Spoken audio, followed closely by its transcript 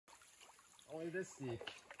Only this deep.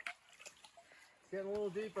 It's getting a little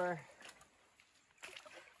deeper.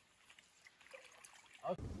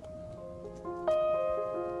 Okay.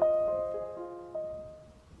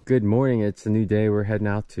 Good morning, it's a new day. We're heading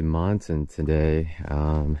out to Monson today.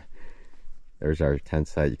 There's our tent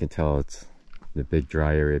site. You can tell it's the big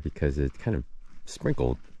dry area because it kind of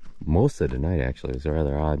sprinkled most of the night. Actually, it was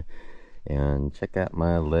rather odd. And check out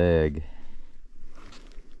my leg.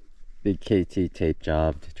 Big KT tape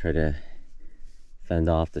job to try to fend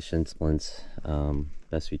off the shin splints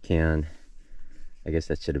best we can. I guess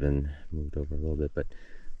that should have been moved over a little bit, but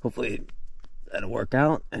hopefully that'll work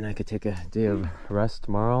out and I could take a day of rest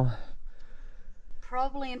tomorrow.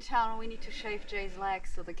 Probably in town we need to shave Jay's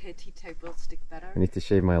legs so the KT tape will stick better. I need to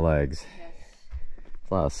shave my legs. Yes.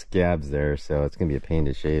 There's a lot of scabs there, so it's gonna be a pain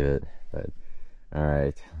to shave it. But all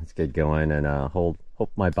right, let's get going and hope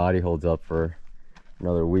my body holds up for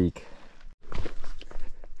another week.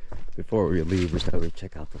 Before we leave, we thought we'd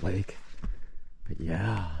check out the lake. But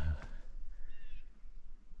yeah,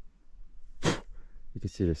 you can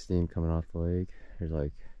see the steam coming off the lake. There's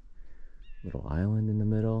like a little island in the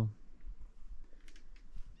middle.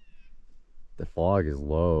 The fog is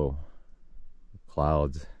low. The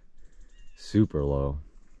clouds super low.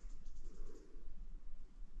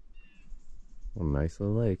 What a nice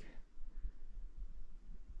little lake.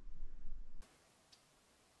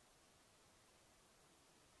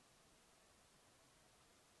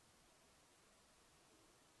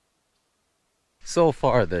 So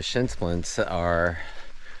far the shin splints are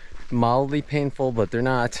mildly painful, but they're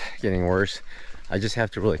not getting worse. I just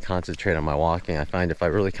have to really concentrate on my walking. I find if I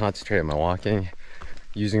really concentrate on my walking,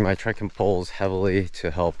 using my trekking poles heavily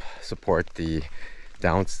to help support the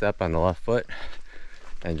down step on the left foot,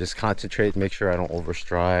 and just concentrate, make sure I don't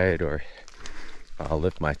overstride or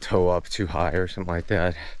lift my toe up too high or something like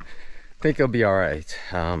that, I think it'll be all right.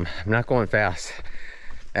 I'm not going fast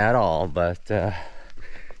at all, but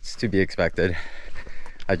it's to be expected.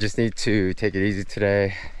 I just need to take it easy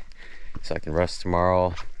today so I can rest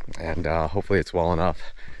tomorrow, and hopefully it's well enough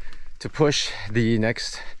to push the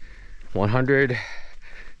next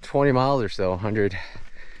 120 miles or so. 100,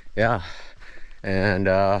 yeah, and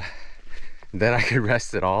then I could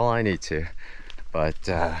rest it all I need to. But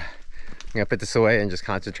I'm gonna put this away and just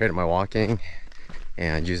concentrate on my walking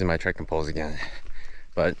and using my trekking poles again.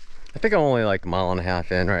 But I think I'm only like a mile and a half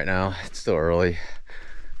in right now. It's still early,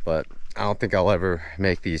 but I don't think I'll ever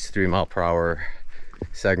make these 3-mile-per-hour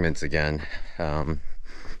segments again.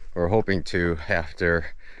 We're hoping to after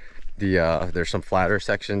there's some flatter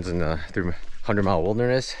sections in the 100-mile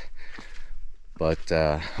wilderness, but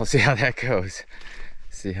we'll see how that goes.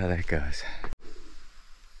 See how that goes.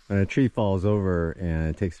 When a tree falls over and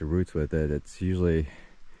it takes the roots with it, it's usually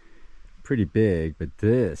pretty big, but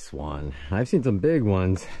this one, I've seen some big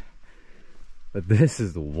ones, but this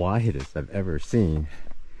is the widest I've ever seen.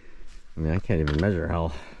 I mean, I can't even measure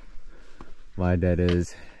how wide that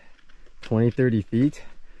is. 20-30 feet.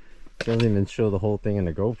 It doesn't even show the whole thing in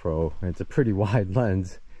the GoPro. It's a pretty wide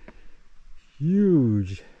lens.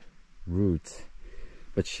 Huge roots,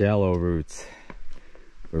 but shallow roots,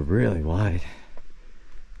 but really wide.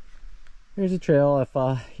 There's a trail.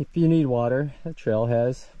 If you need water, the trail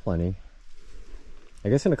has plenty. I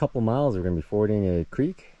guess in a couple miles we're going to be fording a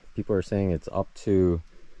creek. People are saying it's up to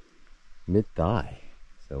mid-thigh.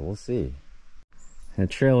 So we'll see. The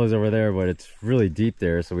trail is over there, but it's really deep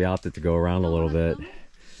there, so we opted to go around a little bit.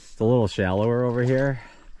 It's a little shallower over here.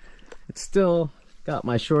 It's still got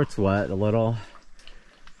my shorts wet a little.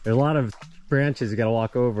 There's a lot of branches you gotta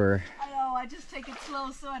walk over. I know, I just take it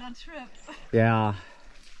slow so I don't trip. Yeah.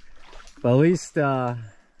 But at least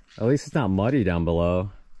it's not muddy down below.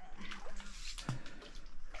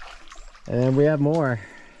 And we have more.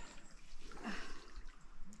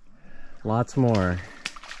 Lots more.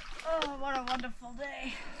 What a wonderful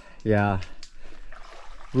day. Yeah.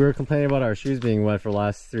 We were complaining about our shoes being wet for the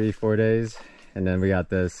last 3-4 days, and then we got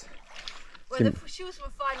this. Well, the shoes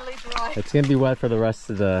were finally dry. It's gonna be wet for the rest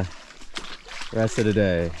of the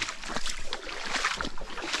day.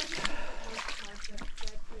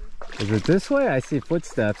 Is it this way? I see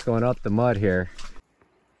footsteps going up the mud here.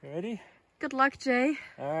 You ready? Good luck, Jay.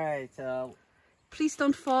 All right. Please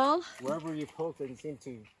don't fall. Wherever you poke didn't seem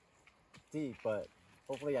too deep, but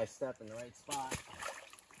hopefully I step in the right spot.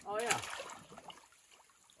 Oh yeah.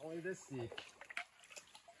 Only this deep.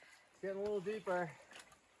 It's getting a little deeper.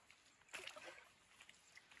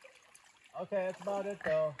 Okay, that's about it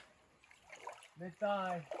though.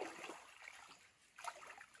 Mid-thigh.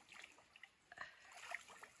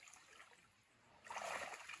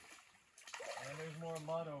 And there's more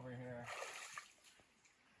mud over here.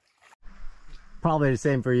 Probably the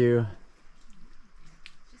same for you.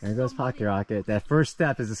 There goes Pocket Rocket. That first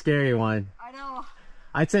step is a scary one. I know.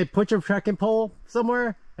 I'd say put your trekking pole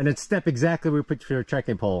somewhere and then step exactly where you put your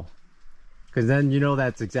trekking pole. Because then you know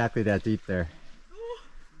that's exactly that deep there.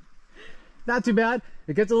 Not too bad.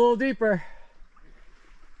 It gets a little deeper.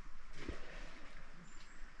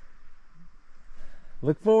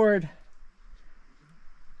 Look forward.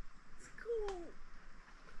 It's cool.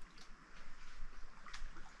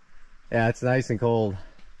 Yeah, it's nice and cold.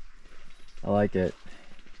 I like it.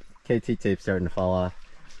 KT tape's starting to fall off.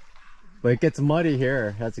 But it gets muddy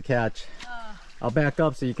here. That's a catch. I'll back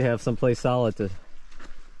up so you can have someplace solid to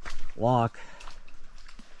walk.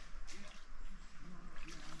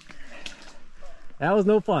 That was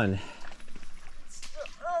no fun. It's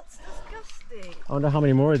disgusting. I wonder how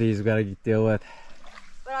many more of these we gotta deal with.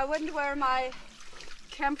 But I wouldn't wear my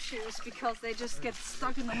camp shoes because they just get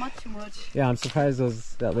stuck in the mud too much. Yeah, I'm surprised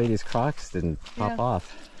that lady's Crocs didn't pop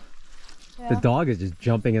off. Yeah. The dog is just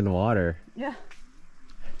jumping in the water. Yeah.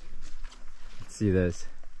 Let's see this.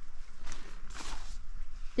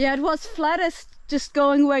 Yeah, it was flattest just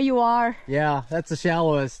going where you are. Yeah, that's the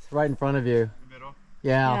shallowest, right in front of you. The middle?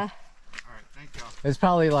 Yeah. Alright, thank you. It's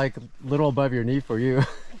probably like a little above your knee for you.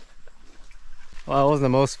 Well, it wasn't the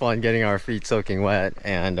most fun getting our feet soaking wet,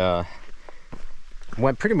 and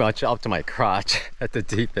went pretty much up to my crotch at the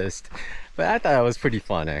deepest. But I thought it was pretty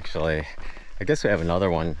fun, actually. I guess we have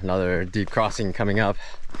another deep crossing coming up.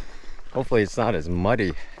 Hopefully it's not as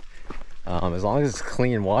muddy. As long as it's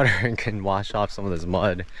clean water and can wash off some of this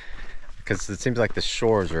mud, because it seems like the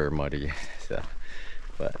shores are muddy. So,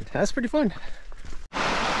 but that's pretty fun.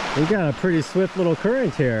 We got a pretty swift little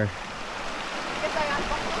current here.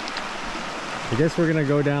 I guess we're gonna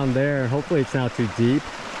go down there. Hopefully it's not too deep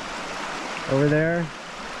over there.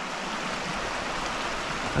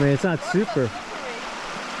 I mean, it's not super.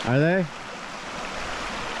 Are they?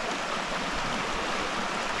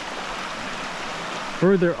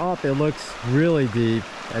 Further up, it looks really deep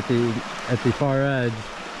at the far edge.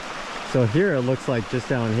 So here it looks like just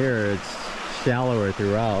down here it's shallower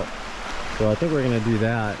throughout. So I think we're gonna do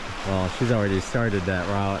that. Well, she's already started that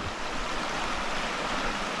route.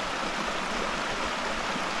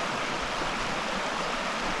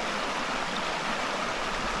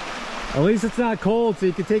 At least it's not cold, so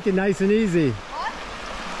you can take it nice and easy. What?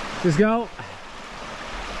 Just go.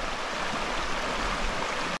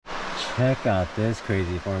 Check out this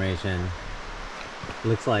crazy formation.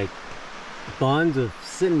 Looks like buns of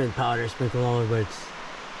cinnamon powder sprinkled all over it.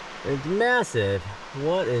 It's massive.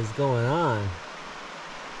 What is going on?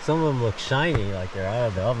 Some of them look shiny, like they're out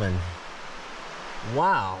of the oven.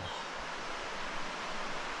 Wow.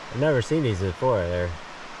 I've never seen these before. They're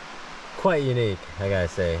quite unique, I gotta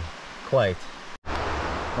say. Quite.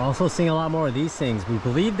 We're also seeing a lot more of these things. We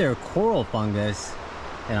believe they're coral fungus.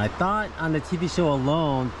 And I thought on the TV show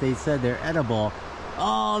alone, they said they're edible.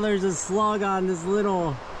 Oh, there's a slug on this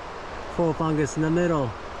little coral fungus in the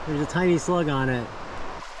middle. There's a tiny slug on it.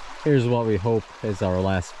 Here's what we hope is our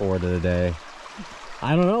last sport of the day.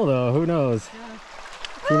 I don't know though, who knows?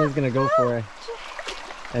 Tina's gonna go for it.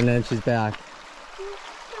 And then she's back.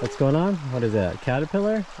 What's going on? What is that?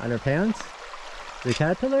 Caterpillar on her pants? Is it a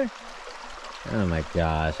caterpillar? Oh my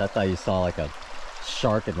gosh, I thought you saw like a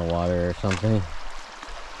shark in the water or something.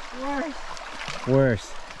 Worse.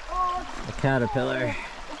 Worse. Oh, A caterpillar.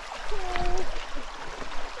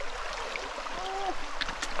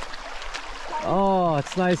 Oh,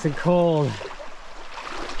 it's nice and cold.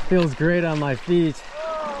 Feels great on my feet.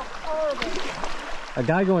 A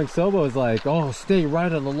guy going sobo is like, oh, stay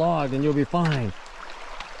right on the log and you'll be fine.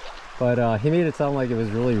 But he made it sound like it was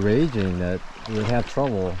really raging, that we would have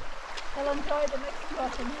trouble. I'll enjoy the next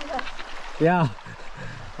crossing. Yeah.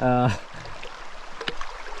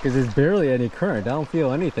 Because there's barely any current. I don't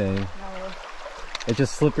feel anything. No. It's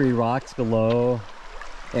just slippery rocks below.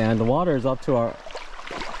 And the water is up to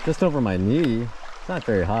just over my knee. It's not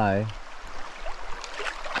very high.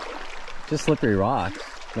 Just slippery rocks.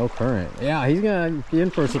 No current. Yeah, he's gonna be in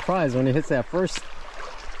for a surprise when he hits that first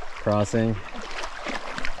crossing.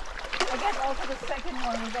 I guess also the second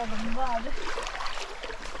one was all the mud.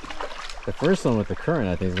 The first one with the current,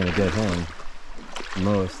 I think, is gonna get him the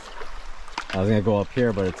most. I was gonna go up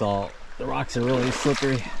here, but it's all, the rocks are really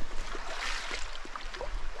slippery.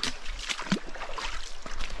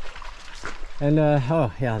 And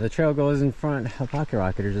oh yeah, the trail goes in front of Pocket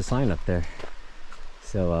Rocket. There's a sign up there.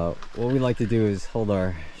 So what we like to do is hold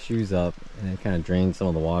our shoes up and then kind of drain some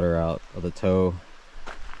of the water out of the toe,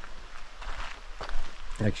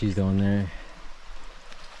 like she's doing there.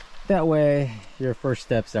 That way your first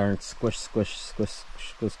steps aren't squish, squish, squish,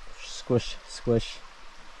 squish, squish, squish.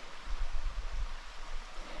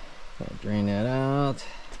 Drain that out.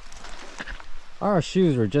 Our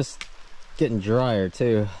shoes were just getting drier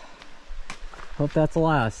too. Hope that's the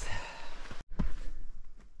last.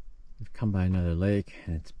 We've come by another lake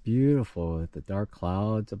and it's beautiful with the dark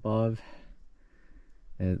clouds above.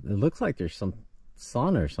 It looks like there's some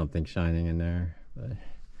sun or something shining in there, but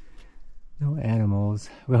no animals.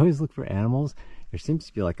 We always look for animals. There seems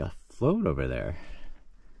to be like a float over there,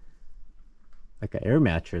 like an air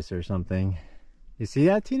mattress or something. You see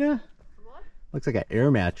that, Tina? What? Looks like an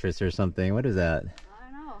air mattress or something. What is that?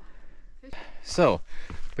 I don't know. So,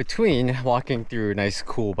 between walking through nice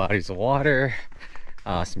cool bodies of water,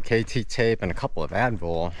 some KT tape, and a couple of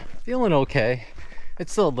Advil, feeling okay.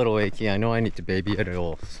 It's still a little achy. I know I need to baby it,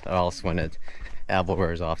 or else when Advil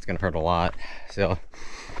wears off, it's gonna hurt a lot. So,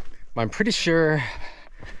 I'm pretty sure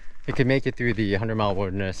we could make it through the 100-mile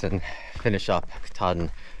wilderness and finish up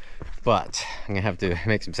Katahdin. But I'm gonna have to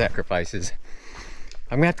make some sacrifices.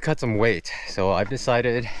 I'm gonna have to cut some weight. So I've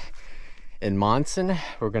decided in Monson,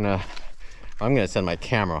 I'm gonna send my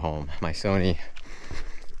camera home, my Sony.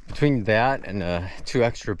 Between that and 2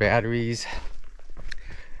 extra batteries,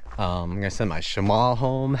 I'm gonna send my Shamal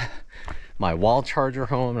home, my wall charger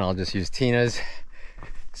home, and I'll just use Tina's.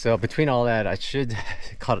 So between all that, I should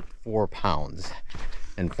cut 4 pounds,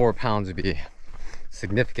 and 4 pounds would be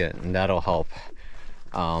significant, and that'll help,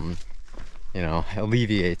 you know,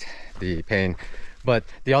 alleviate the pain. But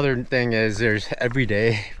the other thing is, there's every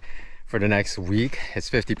day for the next week, it's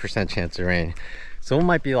 50% chance of rain. So it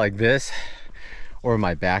might be like this, or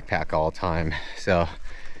my backpack all the time. So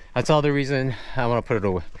that's all the reason I want to put it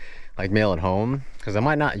away, like mail it home, because I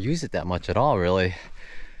might not use it that much at all, really,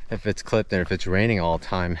 if it's clipped and if it's raining all the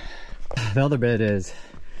time. The other bit is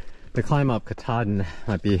the climb up Katahdin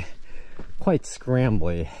might be quite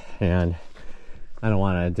scrambly, and I don't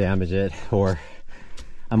want to damage it, or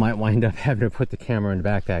I might wind up having to put the camera in the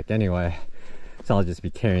backpack anyway, so I'll just be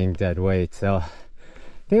carrying dead weight. So I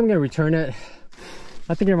think I'm gonna return it.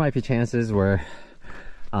 I think there might be chances where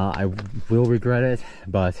I will regret it,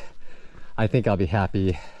 but I think I'll be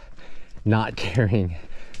happy not carrying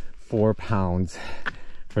 4 pounds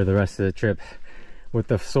for the rest of the trip with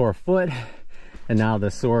the sore foot and now the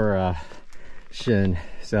sore shin.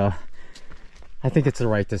 So I think it's the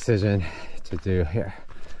right decision to do here.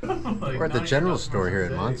 We're at the general store here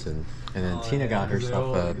at Monson, and then Tina got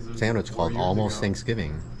herself a sandwich called Almost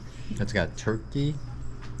Thanksgiving. It's got turkey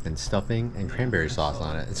and stuffing and cranberry sauce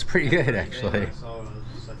on it. It's pretty good, actually.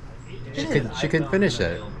 She could finish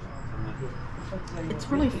it. It's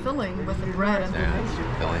really filling with the bread and yeah,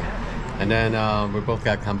 it's filling. And then we both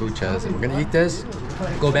got kombuchas, and we're gonna eat this,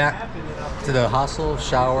 go back to the hostel,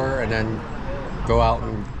 shower, and then go out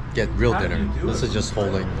and get real dinner. This is just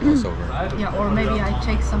holding us over. Yeah, or maybe I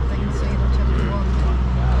take something so you don't have to walk.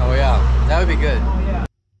 Oh yeah, that would be good.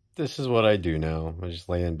 This is what I do now. I just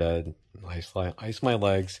lay in bed, ice my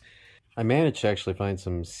legs. I managed to actually find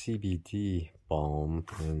some CBD balm,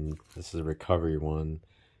 and this is a recovery one.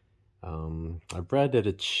 I've read that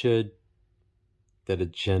it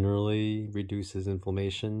generally reduces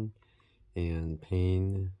inflammation and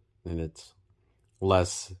pain, and it's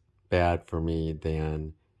less bad for me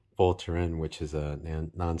than Voltaren, which is a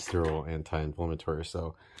non-steroidal anti-inflammatory.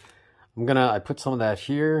 So I put some of that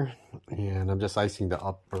here, and I'm just icing the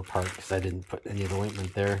upper part because I didn't put any of the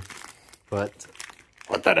ointment there. But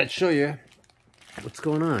I thought I'd show you what's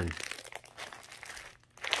going on.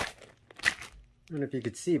 I don't know if you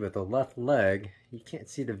could see, but the left leg, you can't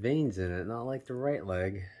see the veins in it, not like the right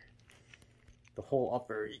leg. The whole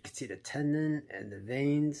upper, you can see the tendon and the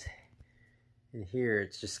veins. And here,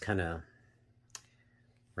 it's just kind of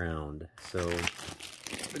round. So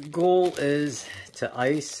the goal is to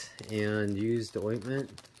ice and use the ointment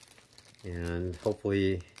and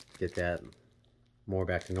hopefully get that more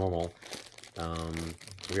back to normal.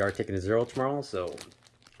 We are taking a 0 tomorrow, so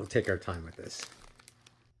we'll take our time with this.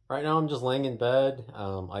 Right now I'm just laying in bed,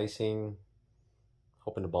 icing,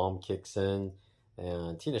 hoping the balm kicks in,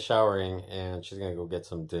 and Tina's showering, and she's gonna go get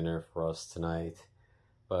some dinner for us tonight.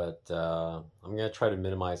 But I'm gonna try to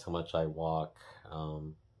minimize how much I walk,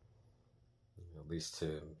 at least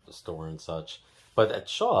to the store and such. But at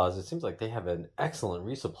Shaw's, it seems like they have an excellent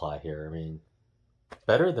resupply here. I mean,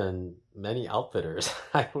 better than many outfitters,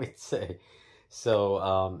 I would say.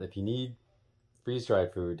 So if you need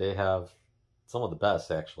freeze-dried food, they have some of the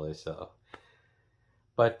best, actually. So,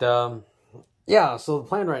 but yeah, so the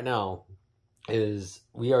plan right now is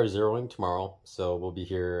we are zeroing tomorrow, so we'll be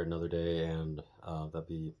here another day, and that'll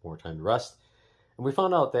be more time to rest. And we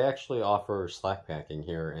found out they actually offer slack packing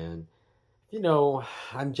here, and you know,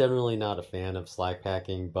 I'm generally not a fan of slack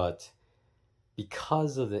packing, but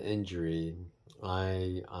because of the injury,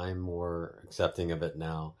 I'm more accepting of it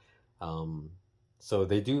now. So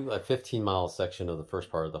they do a 15-mile section of the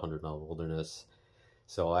first part of the 100-mile wilderness.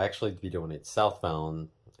 So I actually be doing it southbound,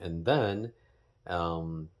 and then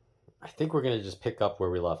I think we're gonna just pick up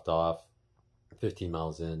where we left off, 15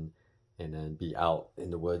 miles in, and then be out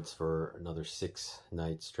in the woods for another 6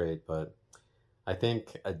 nights straight. But I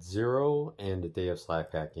think a 0 and a day of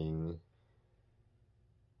slack packing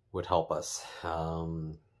would help us.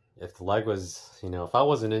 If the leg was, if I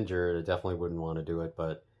wasn't injured, I definitely wouldn't want to do it.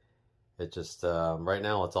 But it just, right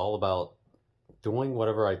now, it's all about doing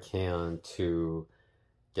whatever I can to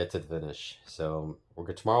get to the finish. So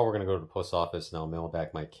tomorrow we're gonna go to the post office and I'll mail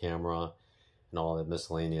back my camera and all the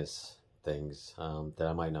miscellaneous things that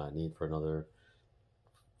I might not need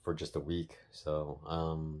for just a week. So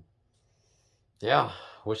yeah,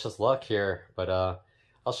 wish us luck here. But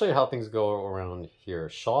I'll show you how things go around here.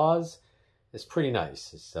 Shaw's is pretty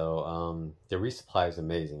nice. So the resupply is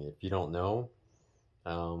amazing. If you don't know,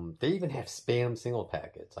 they even have Spam single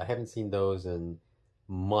packets. I haven't seen those in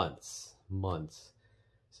months.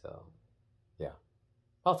 So yeah,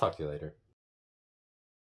 I'll talk to you later.